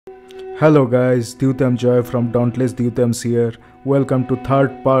Hello guys, Dyutam Joy from Dauntless Dyutams here. Welcome to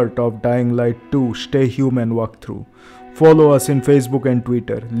third part of Dying Light 2 Stay Human walkthrough. Follow us in Facebook and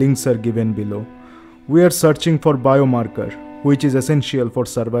Twitter, links are given below. We are searching for biomarker, which is essential for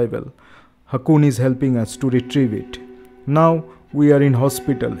survival. Hakun is helping us to retrieve it. Now we are in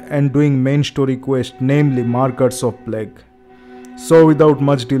hospital and doing main story quest, namely Markers of Plague. So without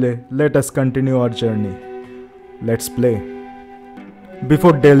much delay, let us continue our journey. Let's play.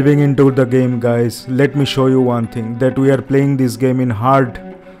 Before delving into the game guys, let me show you one thing, that we are playing this game in hard,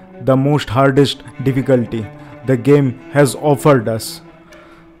 the most hardest difficulty the game has offered us.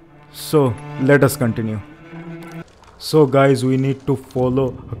 So let us continue. So guys, we need to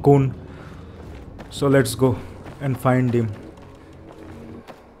follow Hakun. So let's go and find him.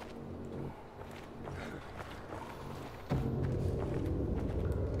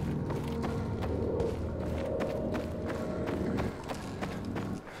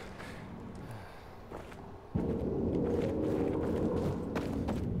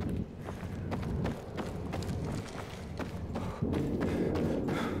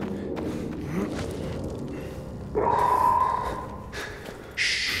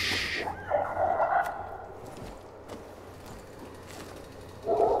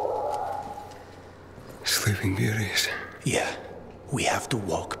 Sleeping Beauties. Yeah, we have to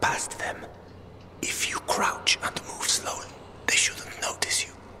walk past them. If you crouch and move slowly, they shouldn't notice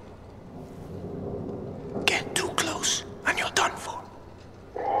you. Get too close and you're done for.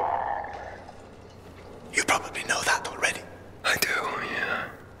 You probably know that already. I do, yeah.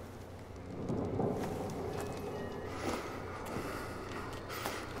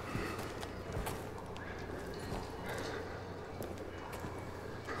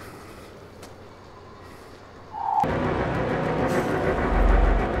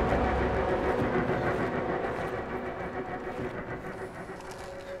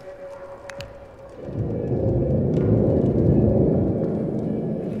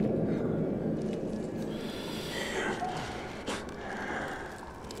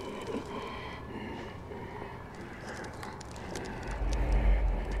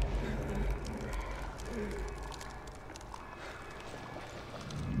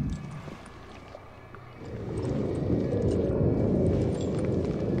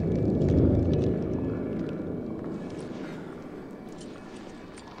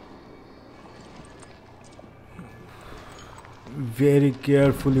 Very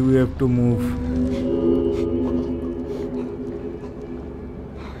carefully we have to move.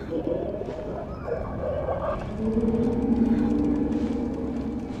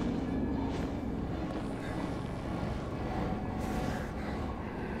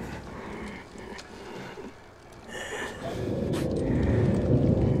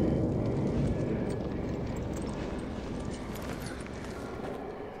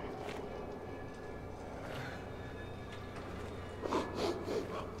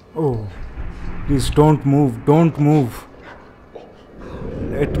 Oh, please don't move, don't move.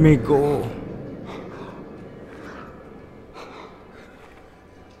 Let me go.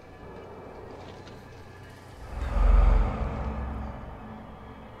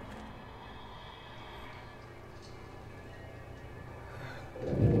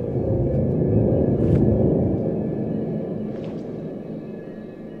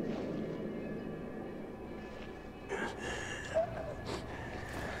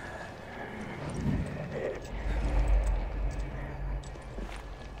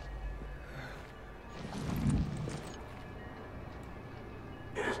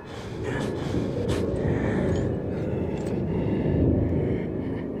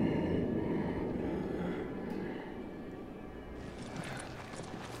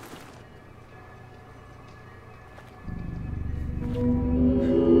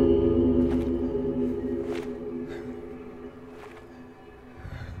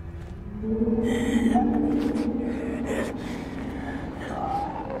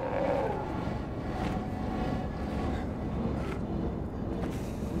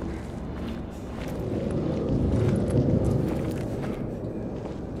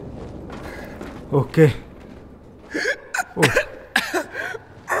 Okay. Oh.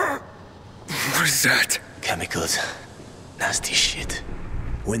 What is that? Chemicals. Nasty shit.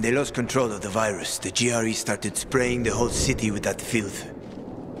 When they lost control of the virus, the GRE started spraying the whole city with that filth.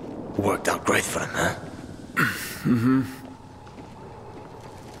 Worked out great for them, huh? Mm-hmm.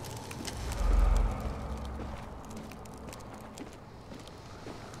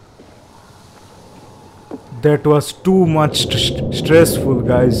 That was too much stressful,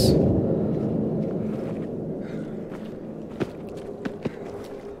 guys.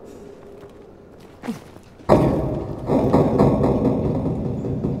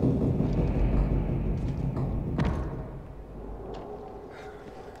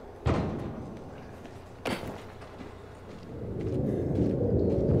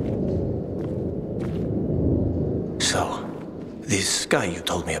 this guy you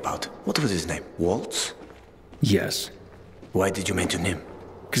told me about. What was his name? Waltz? Yes. Why did you mention him?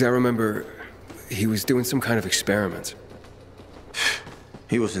 Because I remember he was doing some kind of experiments.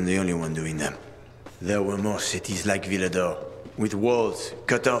 He wasn't the only one doing them. There were more cities like Villador, with walls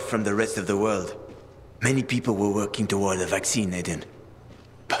cut off from the rest of the world. Many people were working toward a vaccine, Aiden.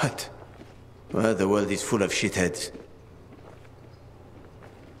 But, well, the world is full of shitheads.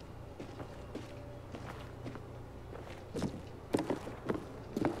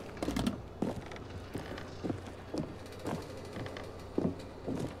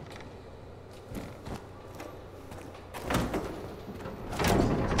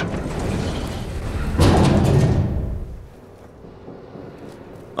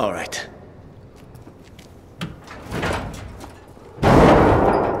 All right.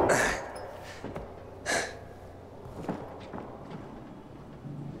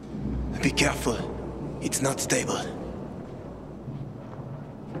 Be careful. It's not stable.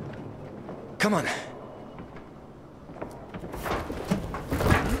 Come on.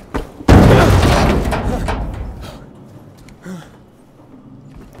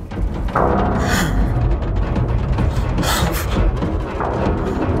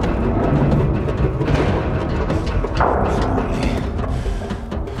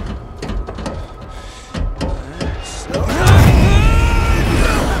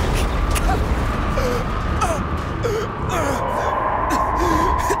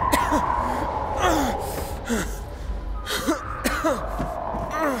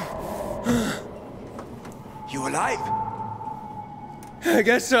 You alive? I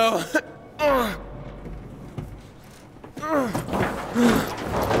guess so.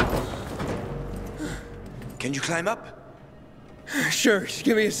 Can you climb up? Sure, just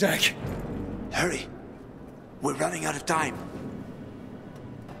give me a sec. Hurry. We're running out of time.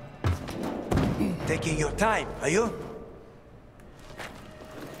 Taking your time, are you?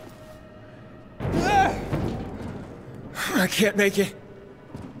 I can't make it.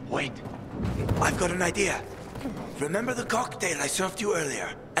 Wait. I've got an idea. Remember the cocktail I served you earlier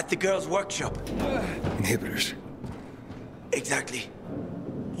at the girls' workshop? Inhibitors. Exactly.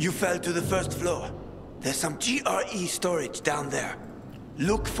 You fell to the first floor. There's some GRE storage down there.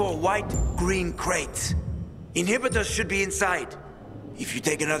 Look for white-green crates. Inhibitors should be inside. If you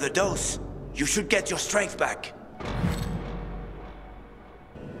take another dose, you should get your strength back.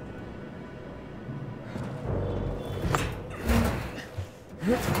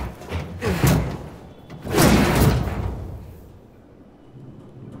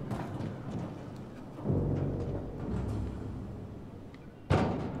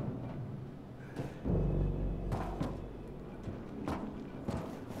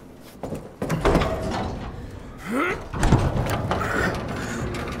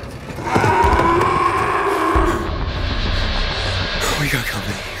 We got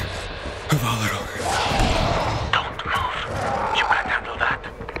company. Volatile. Don't move. You can handle that.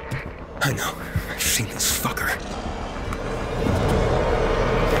 I know. I've seen this fucker.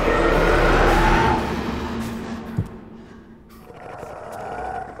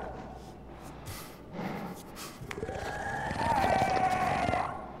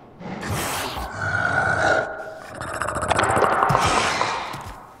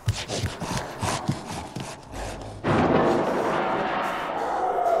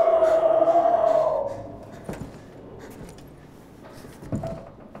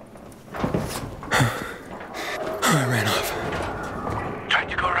 I ran off. Try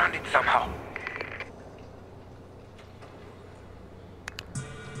to go around it somehow.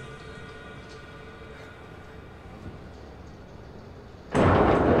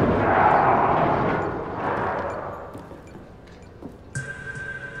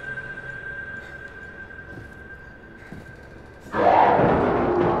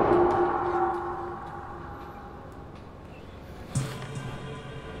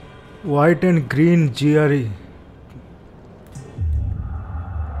 White and green GRE.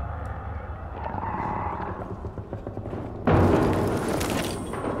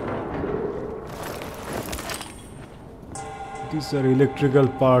 These are electrical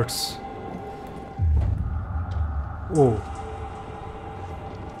parts. Oh.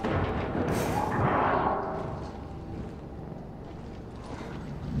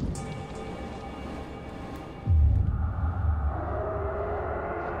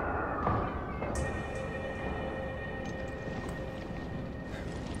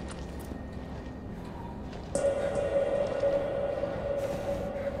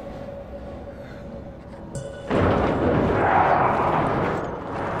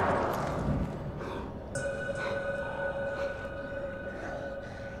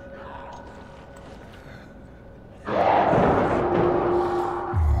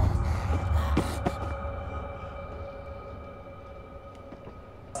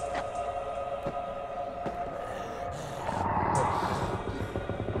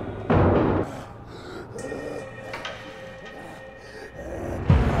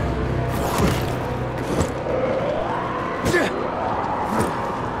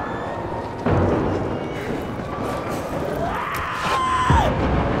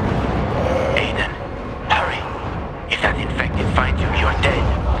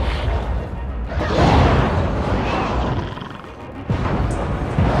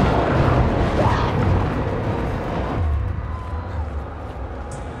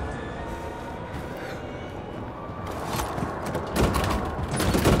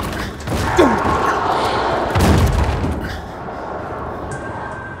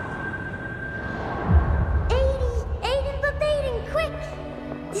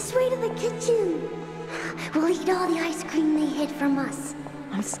 us.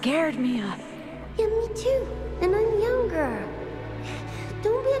 I'm scared, Mia. Yeah, me too. And I'm younger.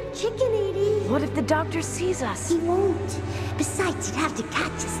 Don't be a chicken, Edie. What if the doctor sees us? He won't. Besides, he'd have to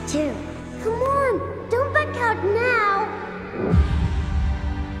catch us too. Come on, don't back out now.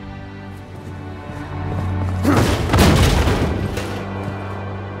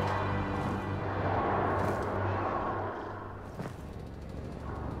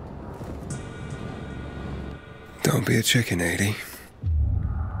 Don't be a chicken, 80.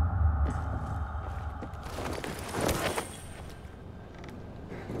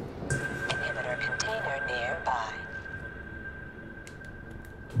 Inhibitor container nearby.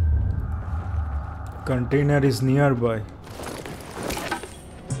 Container is nearby.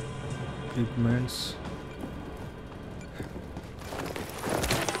 Equipments.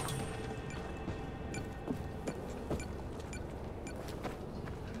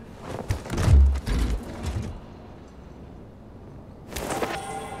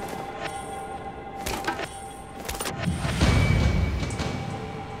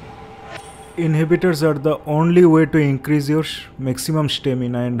 Inhibitors are the only way to increase your maximum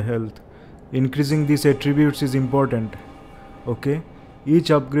stamina and health. Increasing these attributes is important. Okay, each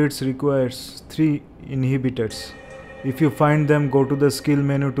upgrades requires 3 inhibitors. If you find them, go to the skill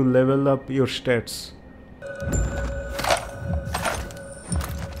menu to level up your stats.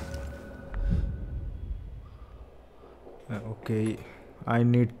 Okay, I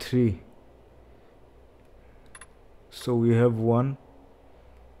need 3. So we have 1.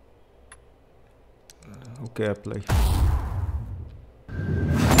 Okay, apply.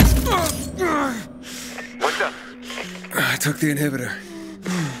 What's up? I took the inhibitor.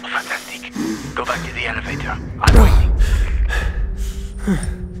 Fantastic. Go back to the elevator. I'm waiting.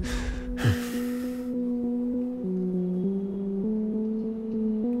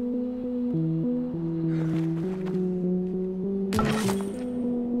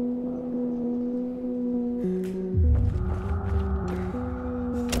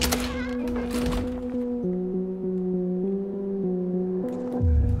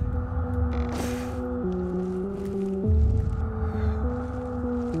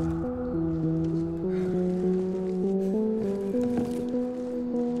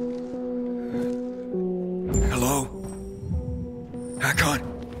 Hello? Hakon?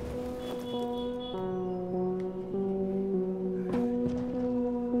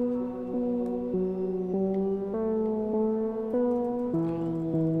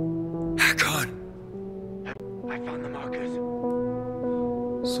 Hakon? I found the markers.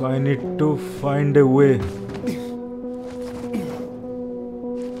 So I need to find a way.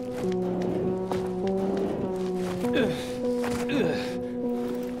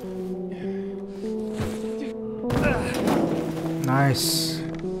 Nice.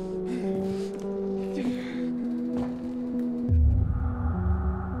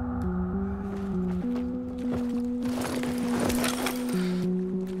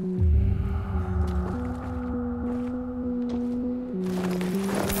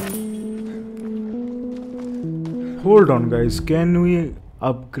 Hold on, guys. Can we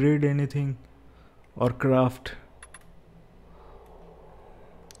upgrade anything or craft?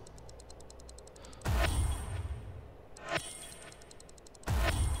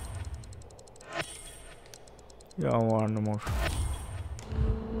 Yeah, one more.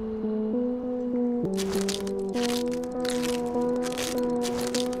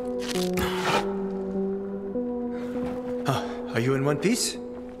 Are you in one piece?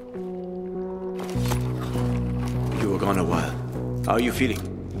 You were gone a while. How are you feeling?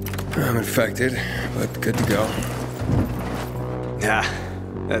 I'm infected, but good to go. Yeah,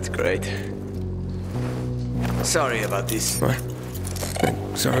 that's great. Sorry about this. What?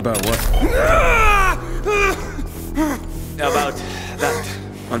 Sorry about what? About that.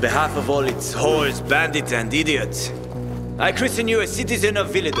 On behalf of all its whores, bandits, and idiots, I christen you a citizen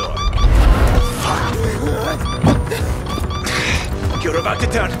of Villador. Fuck. You're about to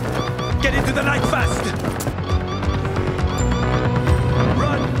turn. Get into the light fast.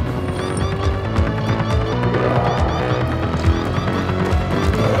 Run.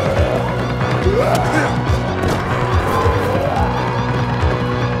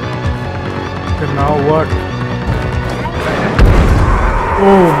 Okay, now what?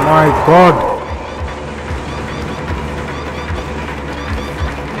 Oh my god!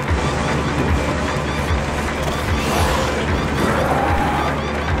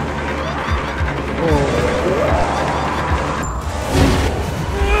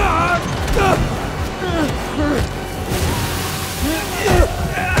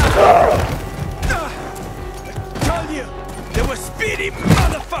 Told you, they were speedy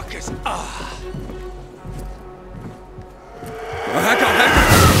motherfuckers. Hakon!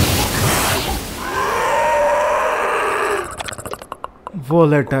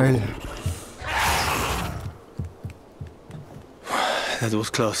 Volatile. That was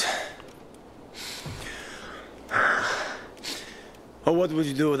close. Oh, what would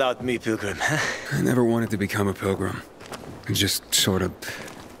you do without me, Pilgrim? I never wanted to become a pilgrim. I just sort of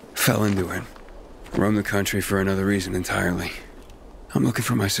fell into it. Roamed the country for another reason entirely. I'm looking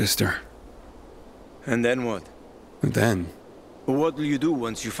for my sister. And then what? And then, What will you do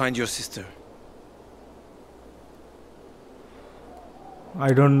once you find your sister?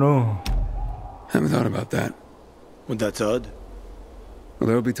 I don't know. haven't thought about that. Well, that's odd. Well,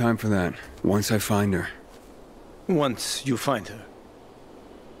 there'll be time for that, once I find her. Once you find her.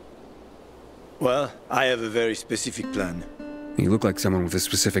 Well, I have a very specific plan. You look like someone with a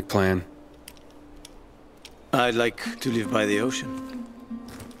specific plan. I'd like to live by the ocean.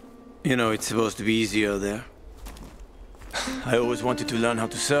 You know, it's supposed to be easier there. I always wanted to learn how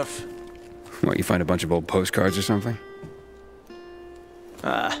to surf. What, you find a bunch of old postcards or something?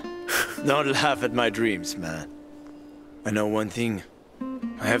 Don't laugh at my dreams, man. I know one thing.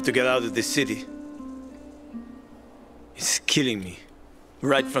 I have to get out of this city. It's killing me,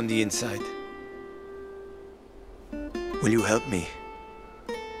 right from the inside. Will you help me?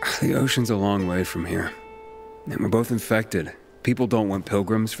 The ocean's a long way from here. And we're both infected. People don't want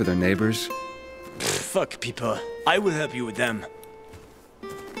pilgrims for their neighbors. Fuck people. I will help you with them.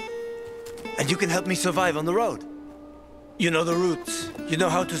 And you can help me survive on the road. You know the routes. You know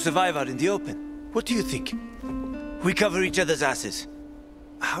how to survive out in the open. What do you think? We cover each other's asses.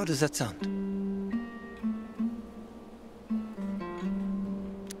 How does that sound?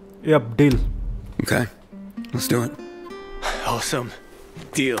 Yep, deal. Okay, let's do it. Awesome.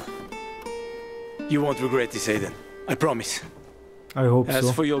 Deal. You won't regret this, Aiden. I promise. I hope As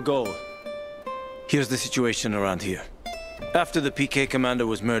so. for your goal, here's the situation around here. After the PK commander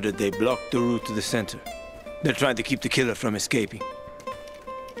was murdered, they blocked the route to the center. They're trying to keep the killer from escaping.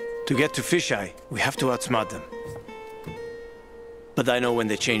 To get to Fisheye, we have to outsmart them. But I know when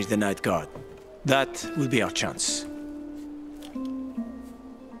they change the night guard. That will be our chance.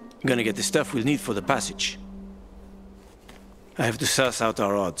 I'm gonna get the stuff we'll need for the passage. I have to suss out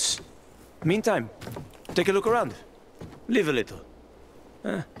our odds. Meantime, take a look around. Live a little.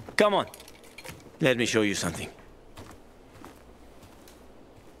 Come on. Let me show you something.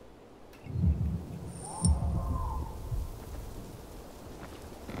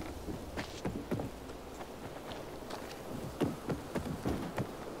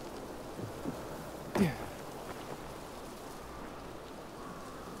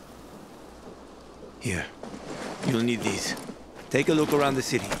 Here. You'll need these. Take a look around the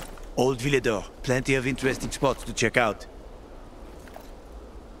city. Old Villador. Plenty of interesting spots to check out.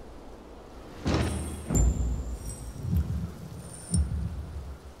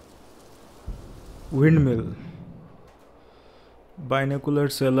 Windmill.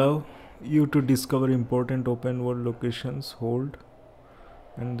 Binoculars allow you to discover important open world locations. Hold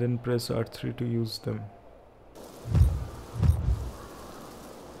and then press R3 to use them.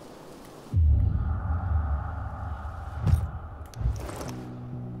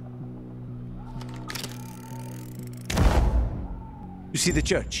 You see the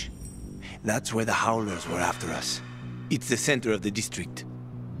church? That's where the Howlers were after us. It's the center of the district.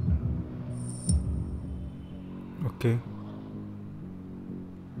 Okay.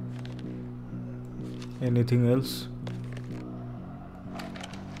 Anything else?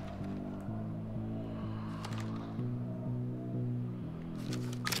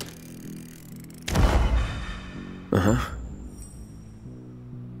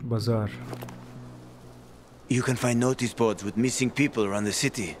 Bazaar. You can find notice boards with missing people around the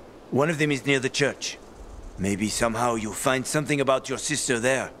city. One of them is near the church. Maybe somehow you'll find something about your sister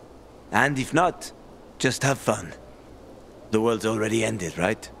there. And if not, just have fun. The world's already ended,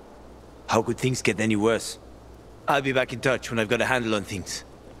 right? How could things get any worse? I'll be back in touch when I've got a handle on things.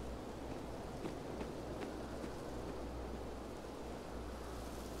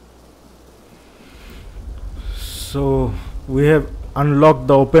 So we have unlocked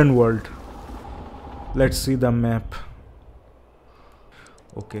the open world. Let's see the map.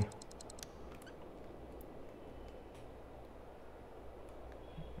 Okay.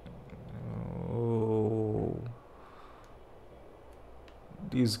 Oh,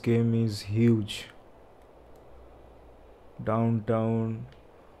 this game is huge. Downtown,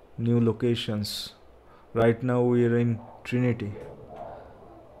 new locations. Right now we are in Trinity.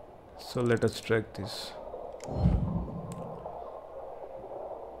 So let us track this.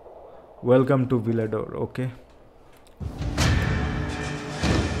 Welcome to Villador, okay?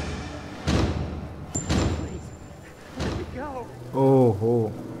 Oh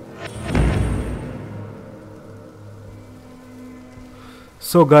ho.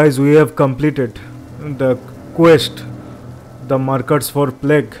 So guys, we have completed the quest, the markers for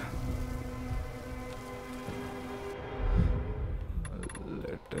plague.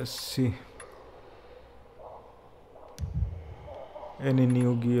 Let us see. Any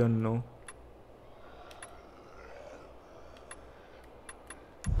new gear? No.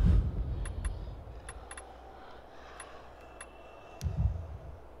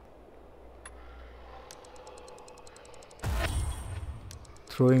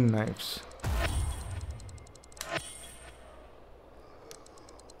 Throwing knives.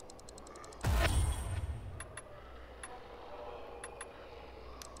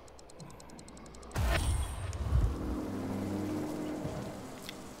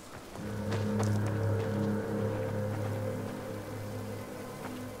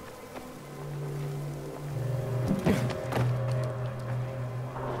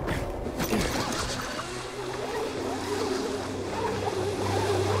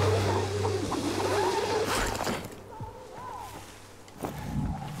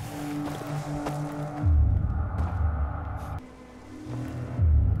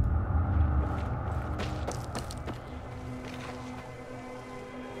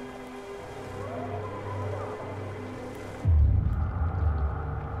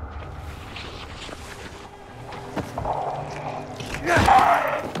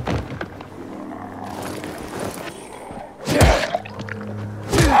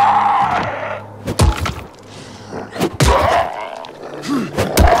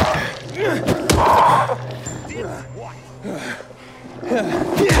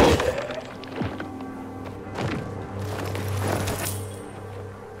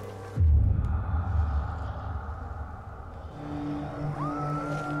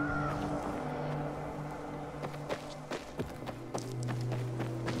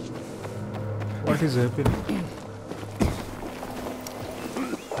 What is happening?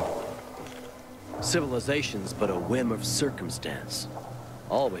 Civilization's but a whim of circumstance.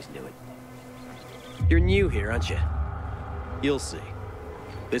 Always knew it. You're new here, aren't you? You'll see.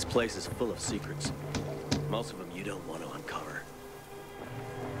 This place is full of secrets. Most of them you don't want to uncover.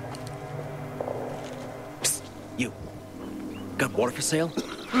 Psst, you. Got water for sale?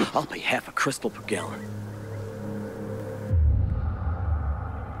 I'll pay half a crystal per gallon.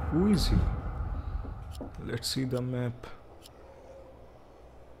 Who is he? Let's see the map.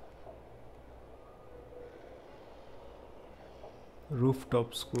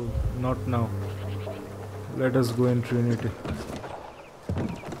 Rooftop school. Not now. Let us go in Trinity.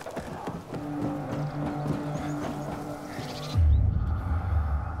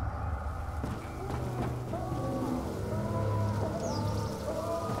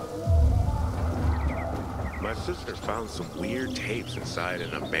 My sister found some weird tapes inside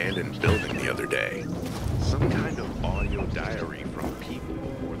an abandoned building the other day. Some kind of audio diary from people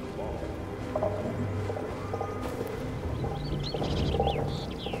before the fall.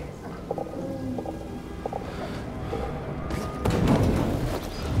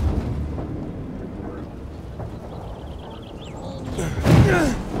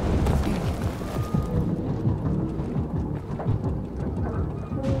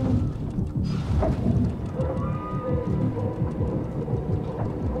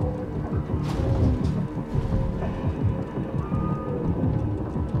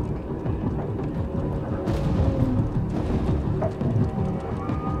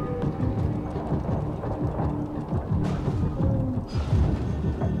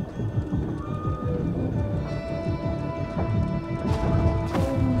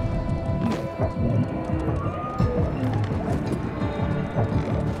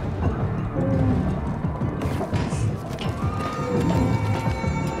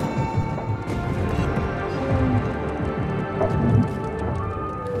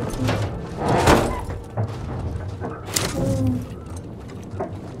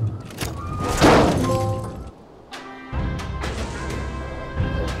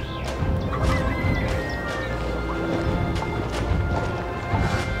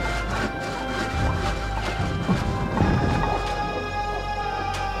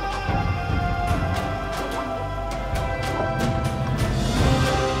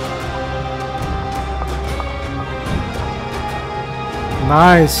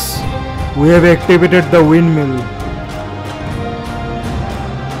 Nice. We have activated the windmill.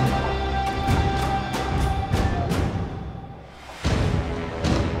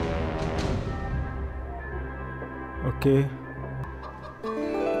 Okay.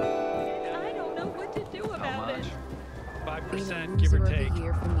 I don't know what to do about it. 5%, give or take.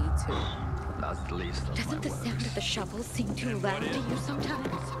 Here for me too. That's the least of Doesn't the sound of the shovel seem too loud to you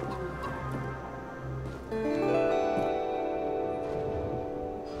sometimes?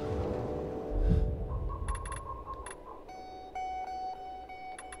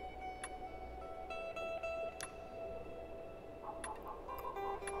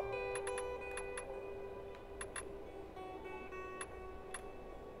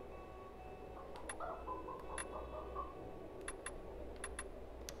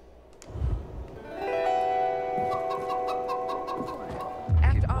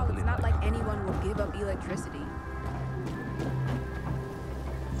 electricity.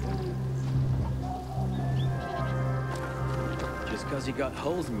 Just because you got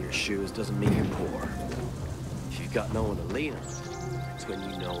holes in your shoes doesn't mean you're poor. If you've got no one to lean on, it's when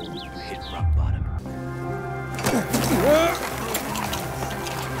you know you hit rock bottom.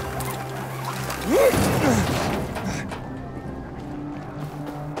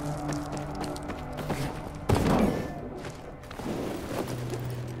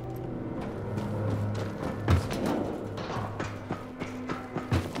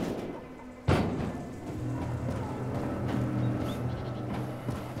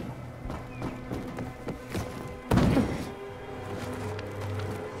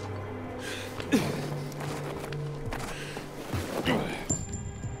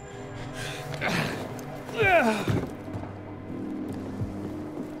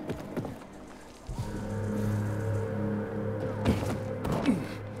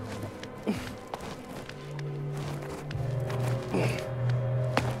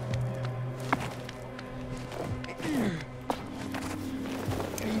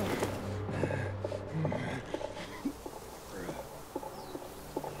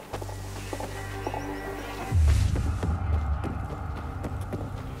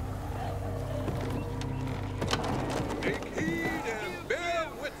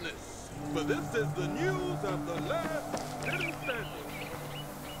 For this is the news of the last living standing.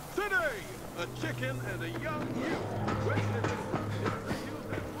 Today, a chicken and a young youth.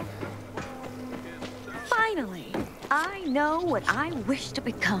 Finally, I know what I wish to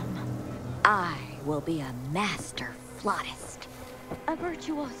become. I will be a master flautist, a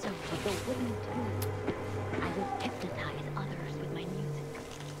virtuoso of the wooden tune. I will hypnotize others with my music,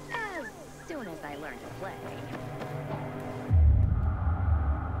 as soon as I learn to play.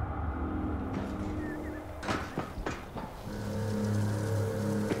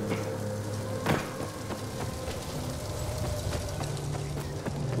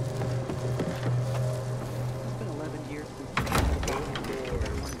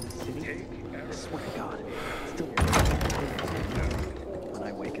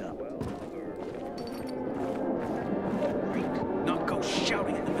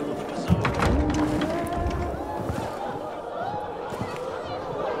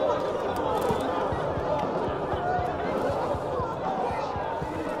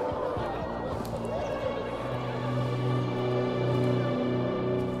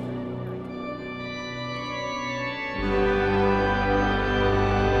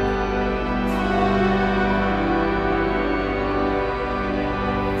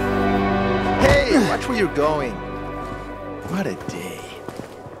 Watch where you're going. What a day.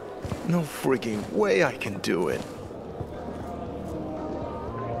 No freaking way I can do it.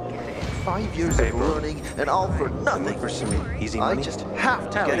 5 years of learning and all for nothing. For some easy money. I just have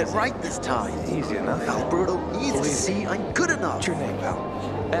to get it right this time. Easy enough. Alberto needs to see I'm good enough. What's your name,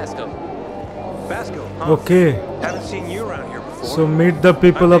 pal? Basco. Basco, huh? Okay. Haven't seen you around here before. So meet the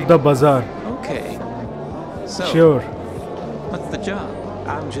people of the bazaar. Okay. So, Sure. what's the job?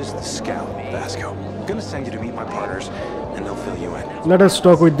 I'm just the scout, Vasco. I'm gonna send you to meet my partners, and they'll fill you in. Let us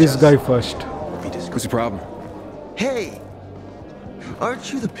talk with this guy first. What's the problem? Hey,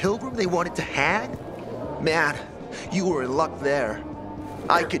 aren't you the pilgrim they wanted to hang? Man, you were in luck there.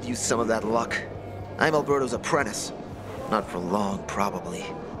 I could use some of that luck. I'm Alberto's apprentice. Not for long, probably.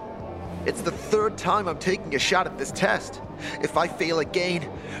 It's the 3rd time I'm taking a shot at this test. If I fail again,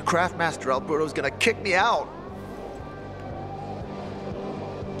 Craftmaster Alberto's gonna kick me out.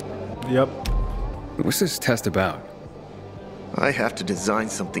 Yep. What's this test about? I have to design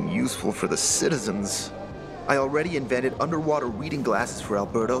something useful for the citizens. I already invented underwater reading glasses for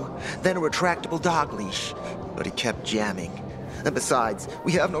Alberto, then a retractable dog leash. But he kept jamming. And besides,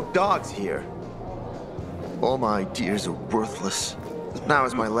 we have no dogs here. All my ideas are worthless. Now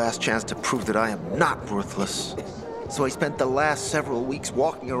is my last chance to prove that I am not worthless. So I spent the last several weeks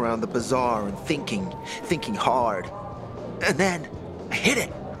walking around the bazaar and thinking hard. And then, I hit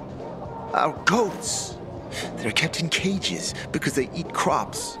it. Our goats. They're kept in cages because they eat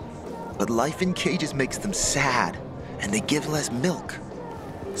crops. But life in cages makes them sad, and they give less milk.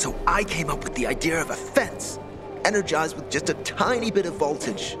 So I came up with the idea of a fence, energized with just a tiny bit of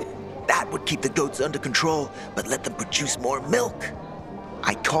voltage. That would keep the goats under control, but let them produce more milk.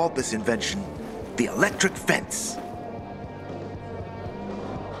 I called this invention the electric fence.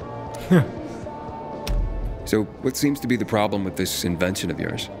 So, what seems to be the problem with this invention of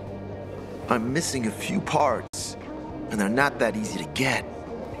yours? I'm missing a few parts, and they're not that easy to get.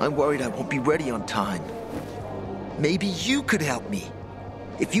 I'm worried I won't be ready on time. Maybe you could help me.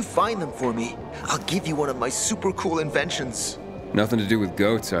 If you find them for me, I'll give you one of my super cool inventions. Nothing to do with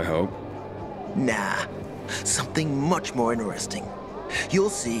goats, I hope. Nah, something much more interesting. You'll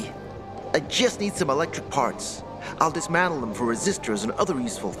see. I just need some electric parts. I'll dismantle them for resistors and other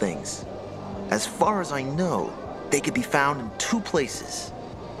useful things. As far as I know, they could be found in 2 places.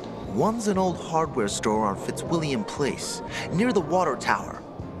 One's an old hardware store on Fitzwilliam Place, near the water tower.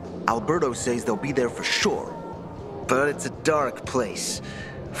 Alberto says they'll be there for sure. But it's a dark place,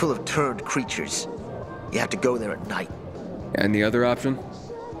 full of turned creatures. You have to go there at night. And the other option?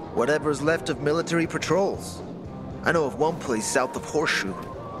 Whatever's left of military patrols. I know of one place south of Horseshoe,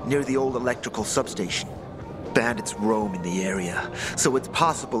 near the old electrical substation. Bandits roam in the area, so it's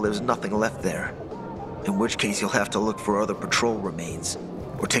possible there's nothing left there. In which case you'll have to look for other patrol remains,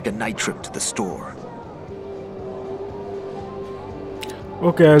 or take a night trip to the store.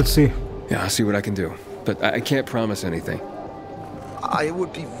 Okay, I'll see. Yeah, I'll see what I can do. But I can't promise anything. I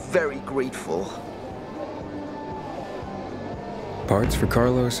would be very grateful. Parts for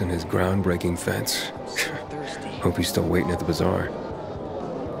Carlos and his groundbreaking fence. Hope he's still waiting at the bazaar.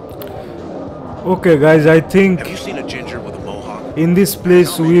 Okay guys, I think Have you seen a ginger with a mohawk? in this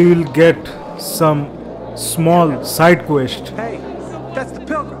place we will get some small side quest. Hey, that's the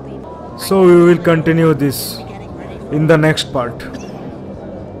pilgrim. So we will continue this in the next part.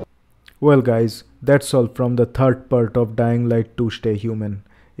 Well guys, that's all from the 3rd part of Dying Light 2 Stay Human.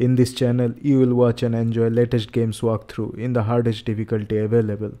 In this channel, you will watch and enjoy latest games walkthrough in the hardest difficulty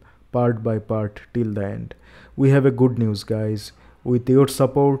available, part by part till the end. We have a good news guys. With your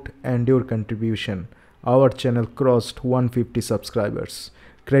support and your contribution, our channel crossed 150 subscribers.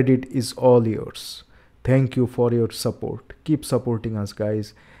 Credit is all yours. Thank you for your support. Keep supporting us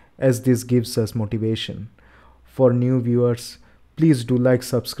guys, as this gives us motivation. For new viewers, please do like,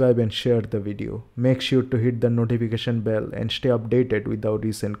 subscribe and share the video. Make sure to hit the notification bell and stay updated with our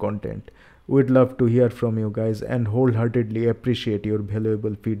recent content. We'd love to hear from you guys and wholeheartedly appreciate your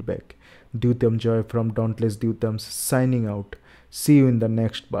valuable feedback. Dyutam Joy from Dauntless Dyutams signing out. See you in the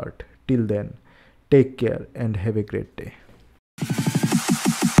next part. Till then, take care and have a great day.